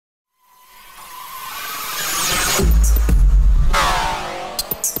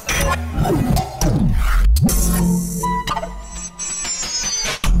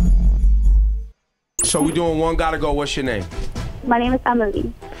So we doing one gotta go. What's your name? My name is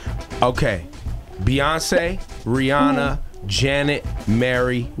Emily. Okay. Beyonce, Rihanna, Janet,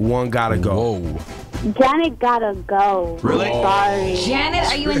 Mary, one gotta go. Whoa. Janet gotta go. Really? Sorry. Janet,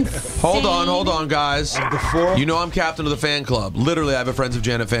 are you insane? Hold on, guys. You know I'm captain of the fan club. Literally, I have a Friends of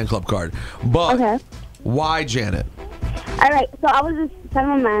Janet fan club card. But why Janet? All right, so I was just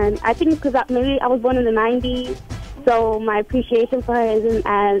telling my man, I think because maybe I was born in the 90s, so my appreciation for her isn't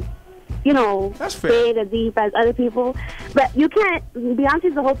as, you know, big or deep as other people. But you can't,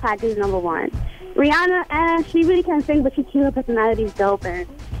 Beyonce's the whole package, number one. Rihanna, she really can't sing, but she cute, her personality is dope and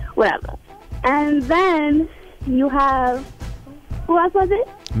whatever. And then you have, who else was it?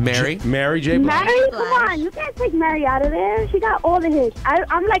 Mary J. Blige. Mary, come on, you can't take Mary out of there. She got all the hits. I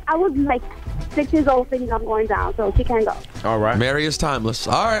was like 6 years old thinking I'm going down, so she can't go. All right. Mary is timeless.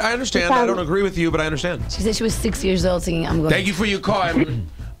 All right, I understand. I don't agree with you, but I understand. She said she was 6 years old singing I'm going. Thank you for your call, Emily.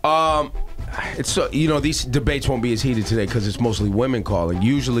 It's you know, these debates won't be as heated today because it's mostly women calling.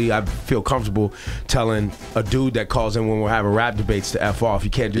 Usually, I feel comfortable telling a dude that calls in when we're having rap debates to F off. You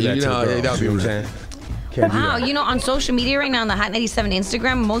can't do that to the girls. You know what I'm saying? Wow, you know, on social media right now, on the Hot 97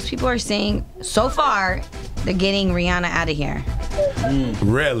 Instagram, most people are saying, so far, they're getting Rihanna out of here.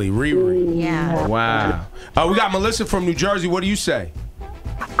 Really? Riri? Yeah. Wow. We got Melissa from New Jersey. What do you say?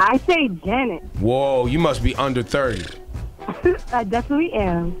 I say Janet. Whoa, you must be under 30. I definitely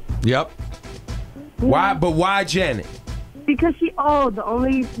am. Yep. Why? But why Janet? Because she old. The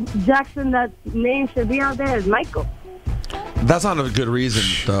only Jackson that name should be out there is Michael. That's not a good reason,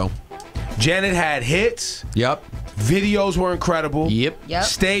 though. Janet had hits. Yep. Videos were incredible. Yep.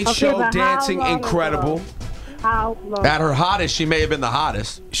 Stage show dancing incredible. How long? At her hottest, she may have been the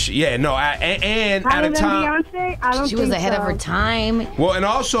hottest. And at a time, Beyonce, I don't she was ahead of her time. Well, and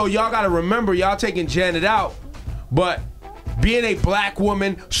also y'all got to remember, y'all taking Janet out, but being a black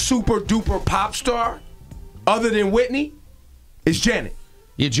woman, super duper pop star, other than Whitney, is Janet.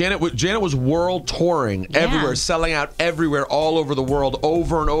 Yeah, Janet was world touring everywhere, selling out everywhere, all over the world,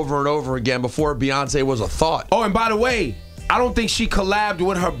 over and over and over again before Beyonce was a thought. Oh, and by the way, I don't think she collabed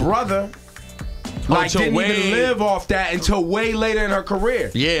with her brother. Like, didn't even live off that until way later in her career.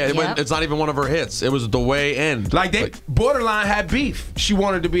 Yeah, it's not even one of her hits. It was the way end. Like, they borderline had beef. She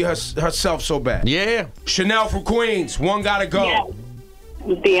wanted to be herself so bad. Yeah. Chanel from Queens, one gotta go. Yeah.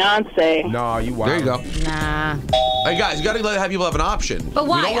 Beyonce. No, you wild. There you go. Nah. Hey, guys, you got to have people have an option. But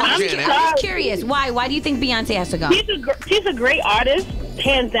why? I'm Janet. just curious. Why? Why do you think Beyonce has to go? She's a great artist,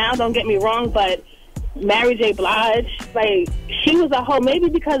 hands down, don't get me wrong, but Mary J. Blige, like, she was a whole, maybe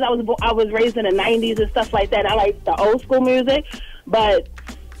because I was raised in the 90s and stuff like that. I like the old school music, but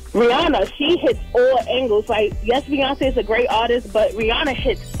Rihanna, she hits all angles. Like, yes, Beyonce is a great artist, but Rihanna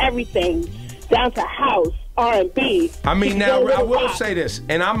hits everything down to house, R&B. I mean, now I will say this,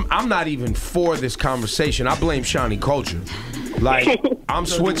 and I'm not even for this conversation. I blame Shawnee culture. Like, I'm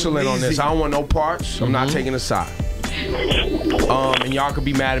Switzerland on this. I don't want no parts. I'm not taking a side. And y'all can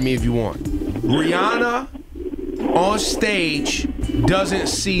be mad at me if you want. Rihanna on stage doesn't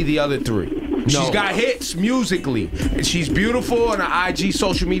see the other three. No. She's got hits musically. And she's beautiful on her IG,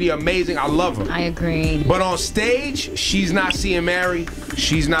 social media, amazing. I love her. I agree. But on stage, she's not seeing Mary.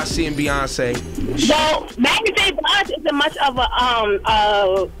 She's not seeing Beyonce. So Mary J. Blige isn't much of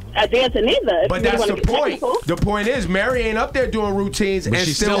a dancer neither. But that's the point. The point is, Mary ain't up there doing routines and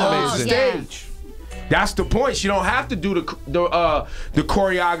she's still on amazing. stage. That's the point. She don't have to do the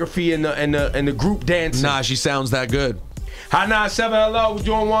choreography and the group dancing. Nah, she sounds that good. Hot 97, hello. We're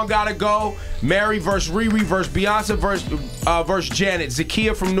doing one gotta go. Mary versus Riri versus Beyonce versus Janet.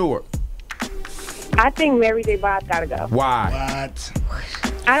 Zakia from Newark. I think Mary J. Blige gotta go. Why? What?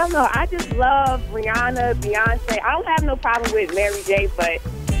 I don't know. I just love Rihanna, Beyonce. I don't have no problem with Mary J., but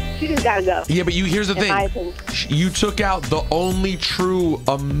she just gotta go. Yeah, but here's the thing. You took out the only true,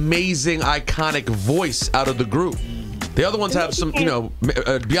 amazing, iconic voice out of the group. The other ones have some, you know,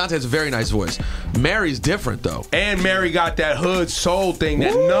 Beyonce has a very nice voice. Mary's different, though. And Mary got that hood soul thing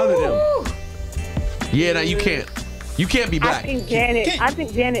that none of them. Yeah, now you can't. You can't be black. I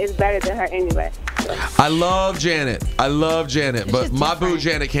think Janet is better than her anyway. I love Janet. But my boo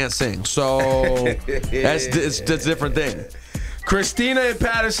Janet can't sing. So that's a different thing. Christina in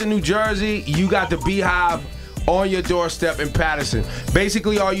Patterson, New Jersey. You got the Beehive on your doorstep in Patterson.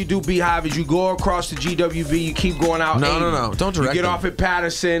 Basically, all you do, Beehive, is you go across the GWB, you keep going out. No. Don't direct You get off at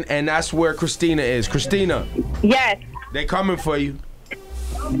Patterson, and that's where Christina is. Christina. Yes. They coming for you.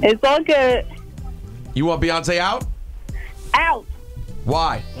 It's all good. You want Beyonce out? Out.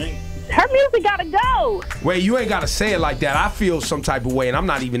 Why? Her music gotta go. Wait, you ain't gotta say it like that. I feel some type of way, and I'm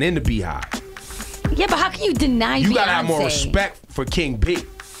not even in the Beehive. Yeah, but how can you deny Beyonce? You gotta have more respect for King B.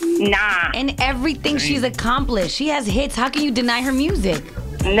 Nah. And everything she's accomplished. She has hits. How can you deny her music?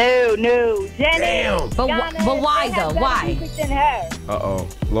 No. Jenny. Damn. But why though? Why? Uh-oh.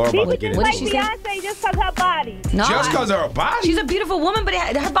 Laura about to get People into just like Beyonce just because her body. No, Just because of her body? She's a beautiful woman, but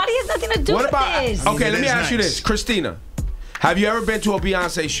her body has nothing to do with this. Okay, let me ask you this. Christina, have you ever been to a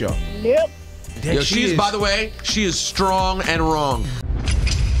Beyonce show? Nope. Yo, by the way, she is strong and wrong.